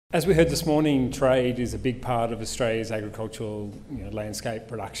As we heard this morning, trade is a big part of Australia's agricultural landscape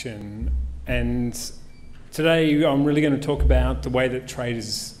production, and today I'm really going to talk about the way that trade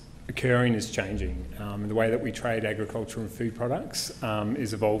is occurring is changing, and the way that we trade agricultural and food products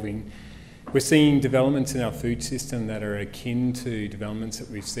is evolving. We're seeing developments in our food system that are akin to developments that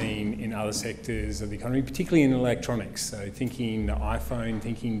we've seen in other sectors of the economy, particularly in electronics, so thinking the iPhone,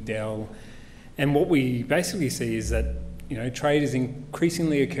 thinking Dell, and what we basically see is that trade is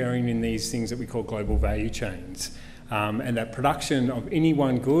increasingly occurring in these things that we call global value chains. And that production of any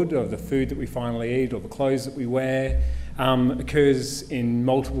one good, of the food that we finally eat or the clothes that we wear, occurs in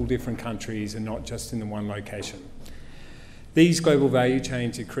multiple different countries and not just in the one location. These global value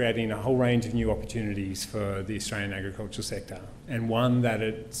chains are creating a whole range of new opportunities for the Australian agricultural sector, and one that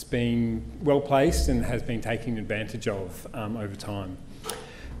it's been well placed and has been taken advantage of over time.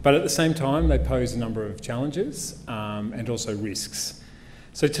 But at the same time, they pose a number of challenges and also risks.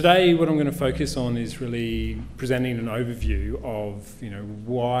 So today, what I'm going to focus on is really presenting an overview of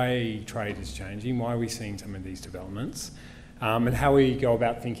why trade is changing, why we're seeing some of these developments, and how we go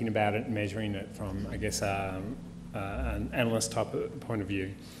about thinking about it and measuring it from, I guess, an analyst type of point of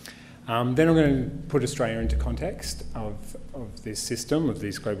view. Then I'm going to put Australia into context of this system, of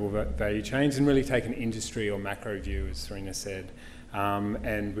these global value chains, and really take an industry or macro view, as Serena said,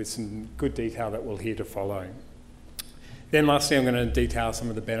 and with some good detail that we'll hear to follow. Then lastly, I'm going to detail some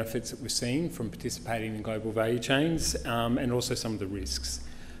of the benefits that we're seeing from participating in global value chains, and also some of the risks.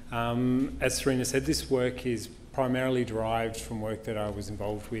 As Serena said, this work is primarily derived from work that I was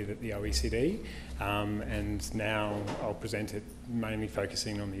involved with at the OECD, and now I'll present it mainly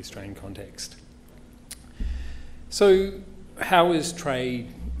focusing on the Australian context. So how is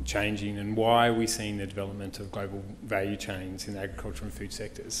trade changing, and why are we seeing the development of global value chains in the agriculture and food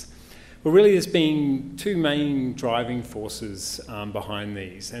sectors? Well, really there's been two main driving forces behind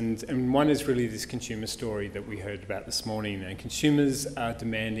these, and one is really this consumer story that we heard about this morning, and consumers are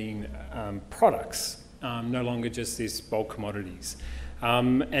demanding products, no longer just these bulk commodities.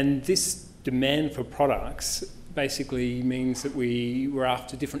 And this demand for products basically means that we're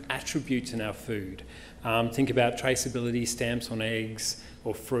after different attributes in our food. Think about traceability, stamps on eggs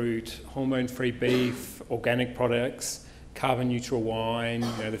or fruit, hormone-free beef, organic products, carbon-neutral wine,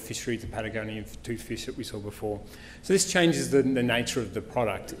 the fishery, the Patagonian toothfish that we saw before. So this changes the nature of the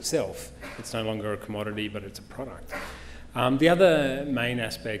product itself. It's no longer a commodity, but it's a product. The other main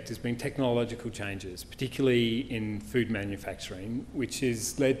aspect has been technological changes, particularly in food manufacturing, which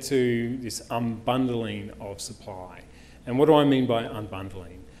has led to this unbundling of supply. And what do I mean by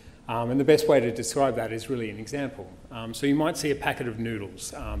unbundling? And the best way to describe that is really an example. So you might see a packet of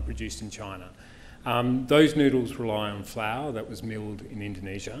noodles produced in China. Those noodles rely on flour that was milled in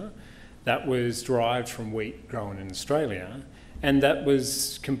Indonesia, that was derived from wheat grown in Australia, and that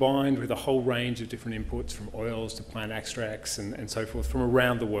was combined with a whole range of different inputs, from oils to plant extracts and so forth, from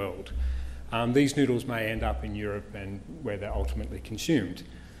around the world. These noodles may end up in Europe and where they're ultimately consumed.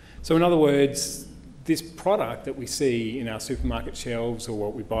 So in other words, this product that we see in our supermarket shelves or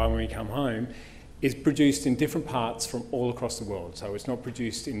what we buy when we come home is produced in different parts from all across the world. So it's not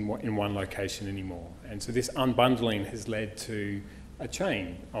produced in one location anymore. And so this unbundling has led to a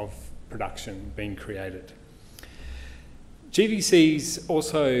chain of production being created. GVCs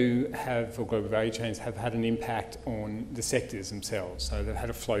also have, or global value chains, have had an impact on the sectors themselves. So they've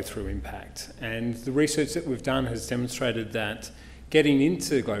had a flow-through impact. And the research that we've done has demonstrated that getting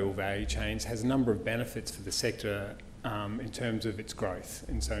into global value chains has a number of benefits for the sector in terms of its growth,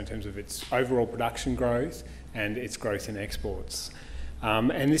 and so in terms of its overall production growth and its growth in exports.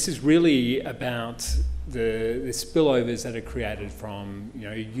 And this is really about the spillovers that are created from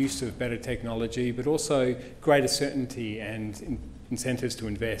use of better technology, but also greater certainty and incentives to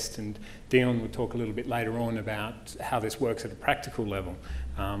invest. And Dion will talk a little bit later on about how this works at a practical level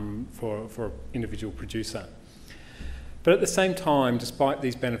for an individual producer. But at the same time, despite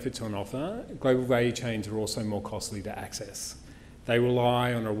these benefits on offer, global value chains are also more costly to access. They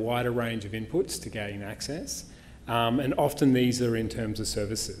rely on a wider range of inputs to gain access, and often these are in terms of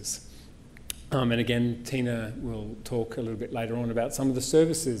services. And again, Tina will talk a little bit later on about some of the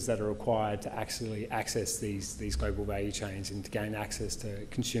services that are required to actually access these global value chains and to gain access to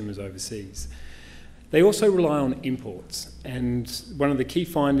consumers overseas. They also rely on imports, and one of the key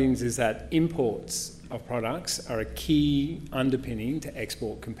findings is that imports of products are a key underpinning to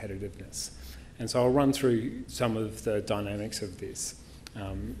export competitiveness. And so I'll run through some of the dynamics of this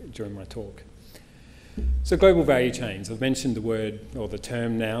during my talk. So global value chains, I've mentioned the word or the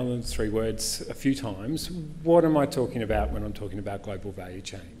term now, the three words, a few times. What am I talking about when I'm talking about global value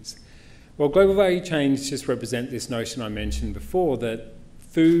chains? Well, global value chains just represent this notion I mentioned before that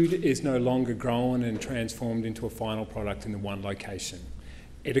food is no longer grown and transformed into a final product in the one location.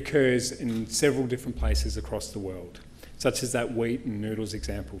 It occurs in several different places across the world, such as that wheat and noodles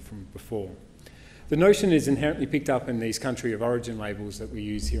example from before. The notion is inherently picked up in these country of origin labels that we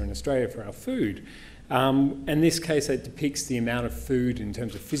use here in Australia for our food. In this case, it depicts the amount of food in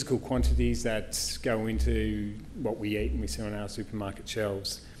terms of physical quantities that go into what we eat and we see on our supermarket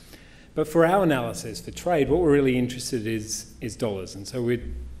shelves. But for our analysis, for trade, what we're really interested in is dollars. And so we're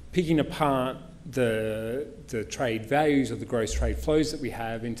picking apart the trade values or the gross trade flows that we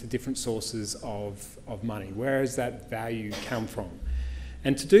have into different sources of money. Where does that value come from?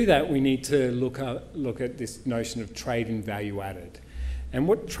 And to do that, we need to look at this notion of trade and value added. And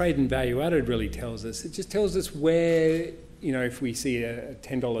what trade and value added really tells us, it just tells us where, if we see a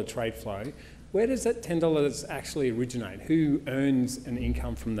 $10 trade flow, where does that $10 actually originate? Who earns an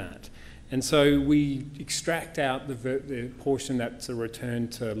income from that? And so we extract out the portion that's a return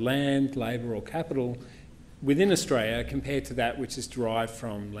to land, labour or capital within Australia compared to that which is derived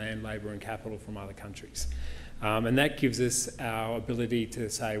from land, labour and capital from other countries. And that gives us our ability to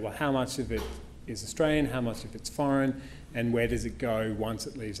say, well, how much of it is Australian, how much of it's foreign, and where does it go once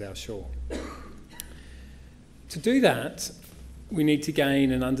it leaves our shore? To do that, we need to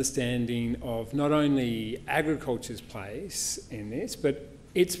gain an understanding of not only agriculture's place in this, but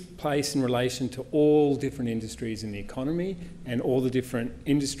its place in relation to all different industries in the economy and all the different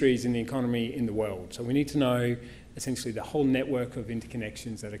industries in the economy in the world. So we need to know essentially the whole network of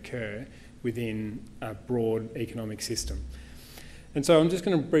interconnections that occur within a broad economic system. And so I'm just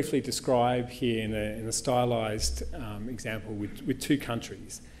going to briefly describe here in a stylised example with two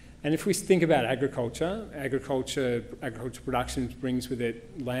countries. And if we think about agriculture production brings with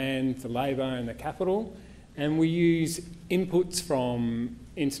it land, the labour and the capital, and we use inputs from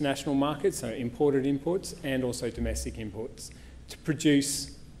international markets, so imported inputs, and also domestic inputs to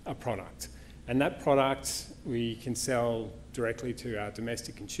produce a product. And that product we can sell directly to our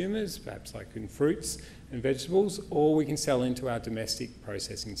domestic consumers, perhaps like in fruits and vegetables, or we can sell into our domestic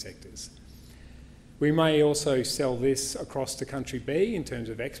processing sectors. We may also sell this across to country B in terms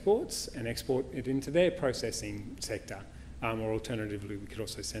of exports and export it into their processing sector, or alternatively we could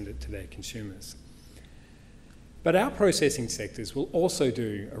also send it to their consumers. But our processing sectors will also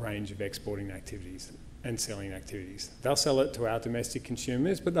do a range of exporting activities and selling activities. They'll sell it to our domestic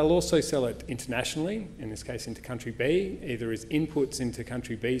consumers, but they'll also sell it internationally, in this case into country B, either as inputs into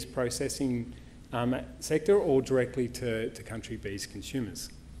country B's processing sector or directly to country B's consumers.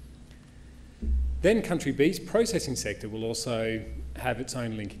 Then country B's processing sector will also have its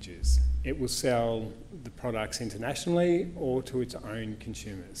own linkages. It will sell the products internationally or to its own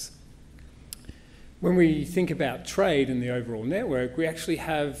consumers. When we think about trade and the overall network, we actually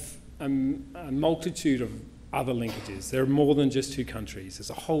have a multitude of other linkages. There are more than just two countries.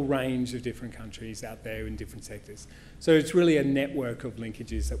 There's a whole range of different countries out there in different sectors. So it's really a network of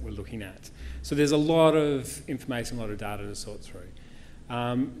linkages that we're looking at. So there's a lot of information, a lot of data to sort through.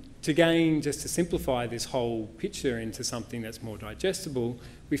 To simplify this whole picture into something that's more digestible,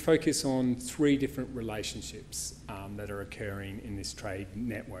 we focus on three different relationships that are occurring in this trade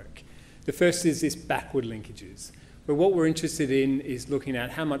network. The first is this backward linkages, where what we're interested in is looking at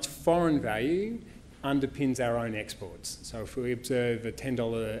how much foreign value underpins our own exports. So if we observe a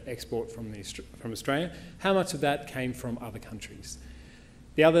 $10 export from Australia, how much of that came from other countries?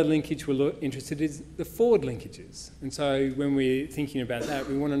 The other linkage we're interested in is the forward linkages. And so when we're thinking about that,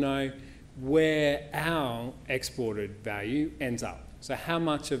 we want to know where our exported value ends up. So how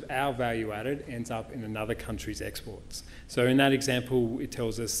much of our value added ends up in another country's exports. So in that example, it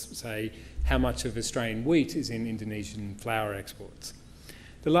tells us, say, how much of Australian wheat is in Indonesian flour exports.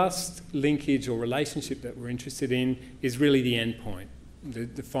 The last linkage or relationship that we're interested in is really the end point,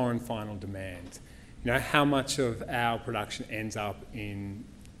 the foreign final demand. How much of our production ends up in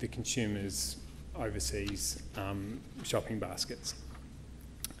the consumer's overseas shopping baskets.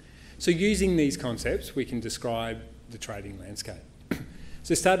 So using these concepts, we can describe the trading landscape.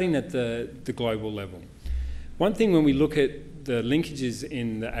 So starting at the global level. One thing when we look at the linkages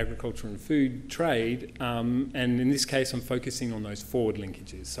in the agriculture and food trade, and in this case I'm focusing on those forward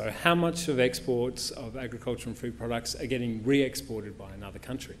linkages. So how much of exports of agriculture and food products are getting re-exported by another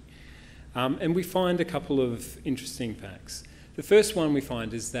country? And we find a couple of interesting facts. The first one we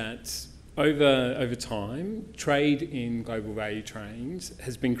find is that over time, trade in global value chains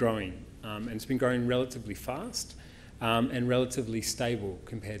has been growing, and it's been growing relatively fast and relatively stable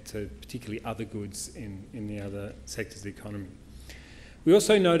compared to particularly other goods in the other sectors of the economy. We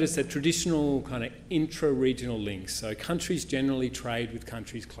also notice that traditional kind of intra-regional links, so countries generally trade with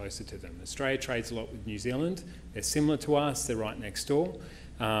countries closer to them. Australia trades a lot with New Zealand. They're similar to us, they're right next door.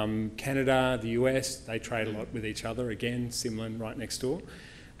 Canada, the US, they trade a lot with each other, again, similar and right next door.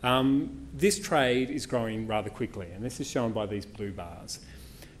 This trade is growing rather quickly, and this is shown by these blue bars.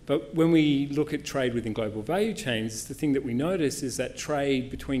 But when we look at trade within global value chains, the thing that we notice is that trade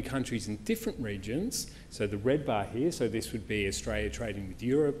between countries in different regions, so the red bar here, so this would be Australia trading with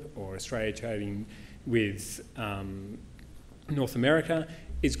Europe or Australia trading with North America,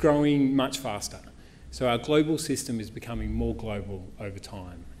 is growing much faster. So our global system is becoming more global over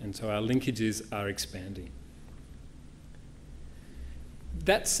time, and so our linkages are expanding.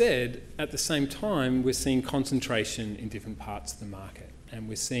 That said, at the same time, we're seeing concentration in different parts of the market, and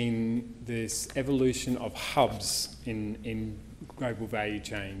we're seeing this evolution of hubs in global value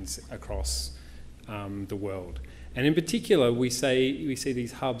chains across the world. And in particular, we see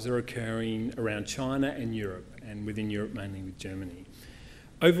these hubs are occurring around China and Europe, and within Europe mainly with Germany.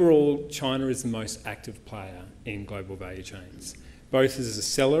 Overall, China is the most active player in global value chains, both as a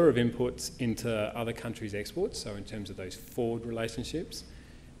seller of inputs into other countries' exports, so in terms of those forward relationships,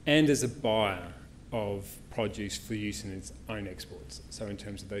 and as a buyer of produce for use in its own exports, so in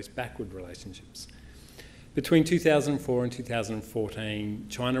terms of those backward relationships. Between 2004 and 2014,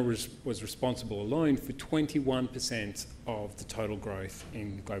 China was responsible alone for 21% of the total growth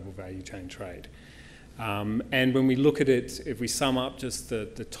in global value chain trade. And when we look at it, if we sum up just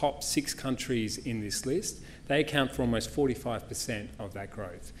the top 6 countries in this list, they account for almost 45% of that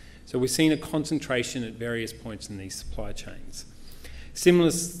growth. So we're seeing a concentration at various points in these supply chains.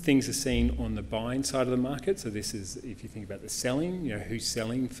 Similar things are seen on the buying side of the market. So this is, if you think about the selling, who's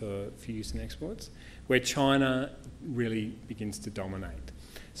selling for use in exports, where China really begins to dominate.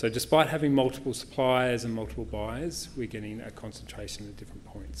 So despite having multiple suppliers and multiple buyers, we're getting a concentration at different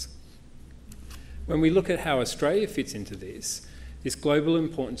points. When we look at how Australia fits into this global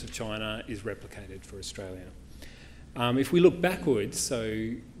importance of China is replicated for Australia. If we look backwards,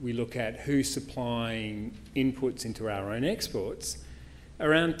 so we look at who's supplying inputs into our own exports,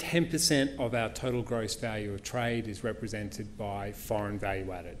 around 10% of our total gross value of trade is represented by foreign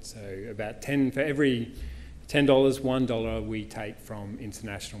value added. So about for every $10, $1 we take from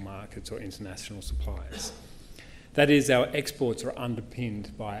international markets or international suppliers. That is, our exports are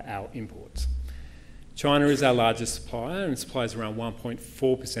underpinned by our imports. China is our largest supplier and supplies around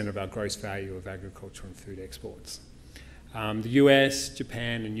 1.4% of our gross value of agriculture and food exports. The US,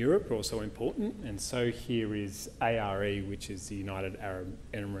 Japan and Europe are also important, and so here is ARE, which is the United Arab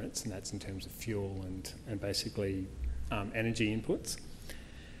Emirates, and that's in terms of fuel and basically energy inputs.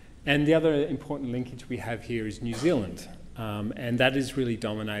 And the other important linkage we have here is New Zealand, and that is really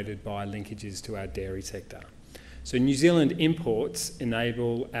dominated by linkages to our dairy sector. So New Zealand imports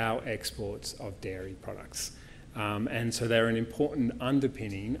enable our exports of dairy products. And so they're an important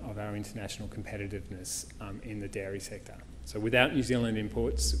underpinning of our international competitiveness in the dairy sector. So without New Zealand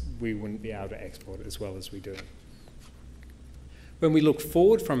imports, we wouldn't be able to export as well as we do. When we look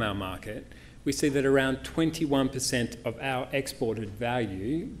forward from our market, we see that around 21% of our exported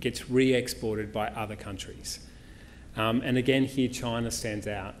value gets re-exported by other countries. And again, here China stands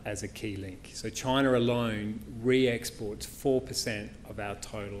out as a key link. So China alone re-exports 4% of our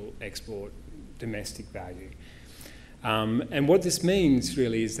total export domestic value. And what this means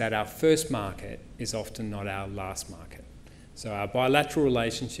really is that our first market is often not our last market. So our bilateral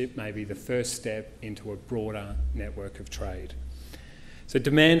relationship may be the first step into a broader network of trade. So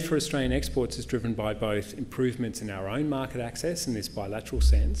demand for Australian exports is driven by both improvements in our own market access in this bilateral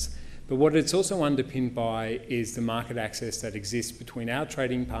sense, but what it's also underpinned by is the market access that exists between our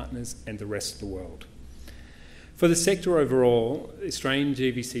trading partners and the rest of the world. For the sector overall, Australian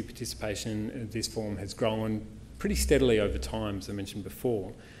GVC participation in this form has grown pretty steadily over time, as I mentioned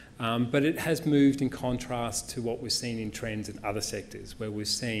before, but it has moved in contrast to what we're seeing in trends in other sectors, where we're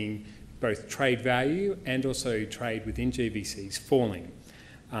seeing both trade value and also trade within GVCs falling.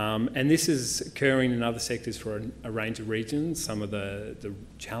 And this is occurring in other sectors for a range of reasons. Some of the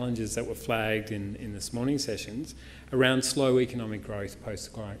challenges that were flagged in this morning's sessions around slow economic growth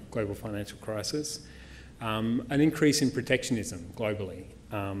post-global financial crisis, an increase in protectionism globally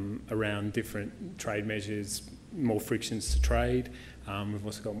around different trade measures, more frictions to trade. We've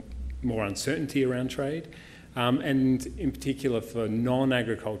also got more uncertainty around trade. And in particular for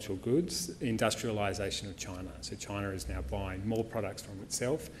non-agricultural goods, industrialisation of China. So China is now buying more products from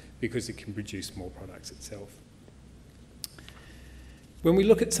itself because it can produce more products itself. When we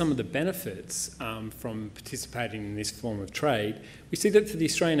look at some of the benefits from participating in this form of trade, we see that for the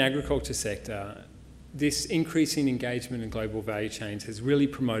Australian agriculture sector, this increasing engagement in global value chains has really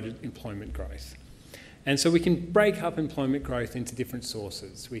promoted employment growth. And so we can break up employment growth into different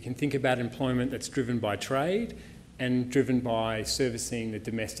sources. We can think about employment that's driven by trade and driven by servicing the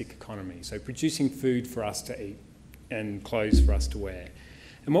domestic economy, so producing food for us to eat and clothes for us to wear.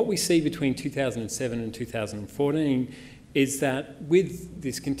 And what we see between 2007 and 2014 is that with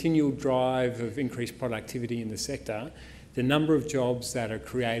this continual drive of increased productivity in the sector, the number of jobs that are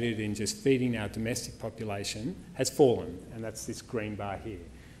created in just feeding our domestic population has fallen, and that's this green bar here.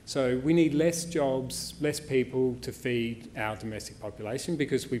 So we need less jobs, less people to feed our domestic population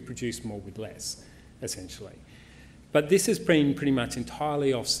because we produce more with less, essentially. But this has been pretty much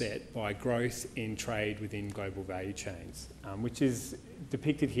entirely offset by growth in trade within global value chains, which is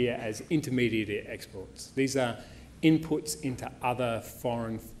depicted here as intermediate exports. These are inputs into other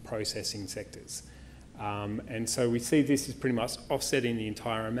foreign processing sectors. And so we see this as pretty much offsetting the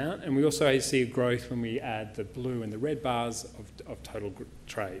entire amount, and we also see a growth when we add the blue and the red bars of total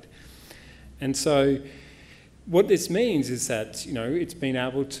trade. And so what this means is that, you know, it's been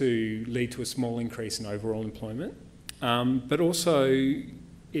able to lead to a small increase in overall employment, but also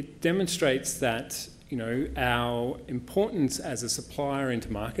it demonstrates that, you know, our importance as a supplier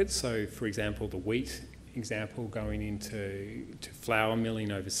into markets, so for example the wheat example going into flour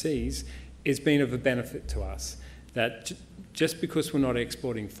milling overseas, has been of a benefit to us. That just because we're not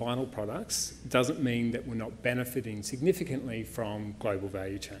exporting final products doesn't mean that we're not benefiting significantly from global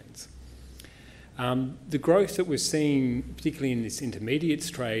value chains. The growth that we're seeing, particularly in this intermediates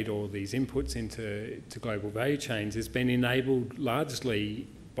trade or these inputs into global value chains, has been enabled largely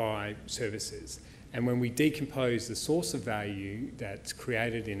by services. And when we decompose the source of value that's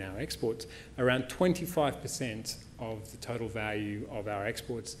created in our exports, around 25% of the total value of our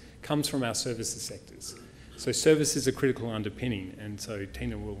exports comes from our services sectors. So services are critical underpinning, and so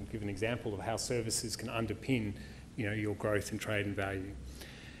Tina will give an example of how services can underpin, you know, your growth in trade and value.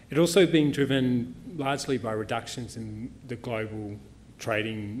 It's also been driven largely by reductions in the global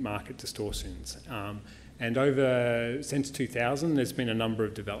trading market distortions. And since 2000, there's been a number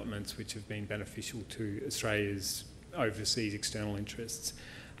of developments which have been beneficial to Australia's overseas external interests.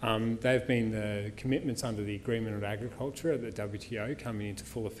 They've been the commitments under the Agreement on Agriculture at the WTO coming into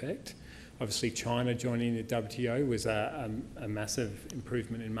full effect. Obviously, China joining the WTO was a massive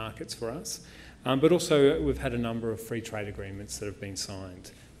improvement in markets for us. But also, we've had a number of free trade agreements that have been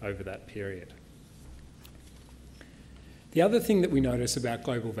signed over that period. The other thing that we notice about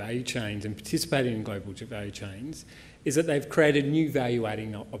global value chains and participating in global value chains is that they've created new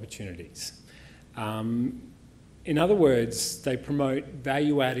value-adding opportunities. In other words, they promote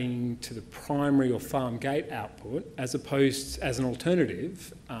value-adding to the primary or farm gate output as opposed as an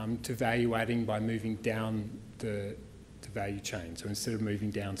alternative to value-adding by moving down the value chain, so instead of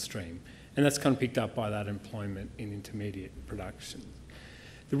moving downstream. And that's kind of picked up by that employment in intermediate production.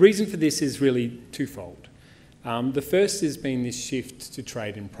 The reason for this is really twofold. The first has been this shift to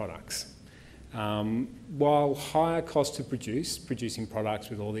trade in products. While higher cost to producing products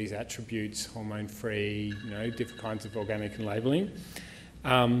with all these attributes, hormone-free, you know, different kinds of organic and labelling,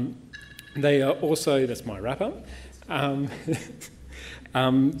 they are also, that's my wrap-up,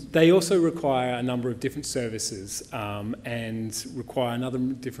 they also require a number of different services and require another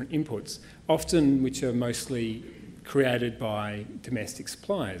different inputs, often which are mostly created by domestic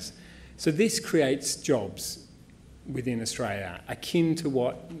suppliers. So this creates jobs within Australia, akin to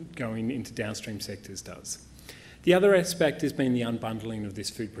what going into downstream sectors does. The other aspect has been the unbundling of this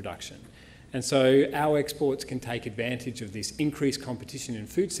food production. And so our exports can take advantage of this increased competition in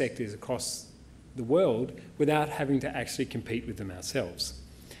food sectors across the world without having to actually compete with them ourselves.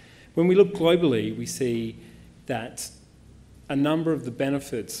 When we look globally, we see that a number of the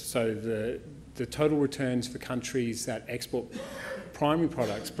benefits, so the total returns for countries that export primary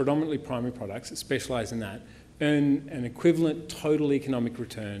products, predominantly primary products that specialise in that, earn an equivalent total economic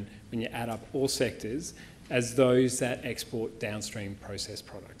return when you add up all sectors as those that export downstream processed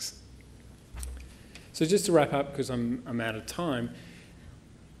products. So just to wrap up, because I'm out of time,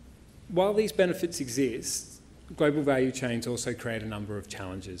 while these benefits exist, global value chains also create a number of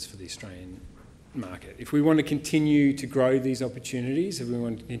challenges for the Australian market. If we want to continue to grow these opportunities, if we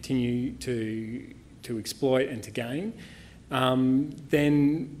want to continue to exploit and to gain,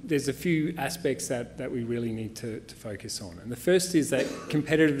 then there's a few aspects that we really need to focus on. And the first is that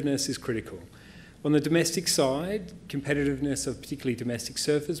competitiveness is critical. On the domestic side, competitiveness of particularly domestic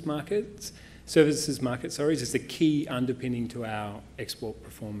services markets, is the key underpinning to our export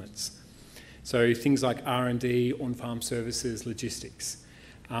performance. So things like R&D, on-farm services, logistics.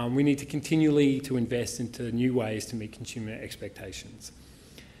 We need to continually to invest into new ways to meet consumer expectations.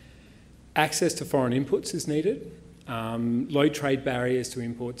 Access to foreign inputs is needed. Low trade barriers to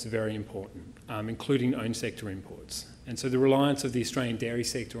imports are very important, including own sector imports. And so the reliance of the Australian dairy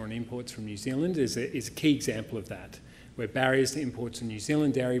sector on imports from New Zealand is a key example of that, where barriers to imports of New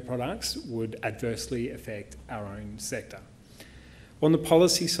Zealand dairy products would adversely affect our own sector. On the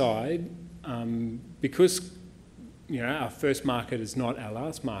policy side, because our first market is not our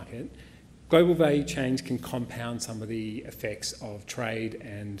last market, global value chains can compound some of the effects of trade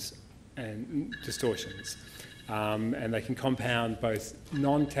and distortions. And they can compound both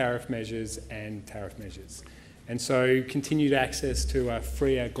non-tariff measures and tariff measures. And so continued access to a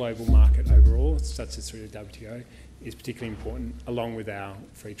freer global market overall, such as through the WTO, is particularly important, along with our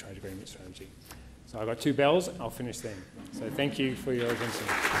free trade agreement strategy. So I've got 2 bells, I'll finish then. So thank you for your attention.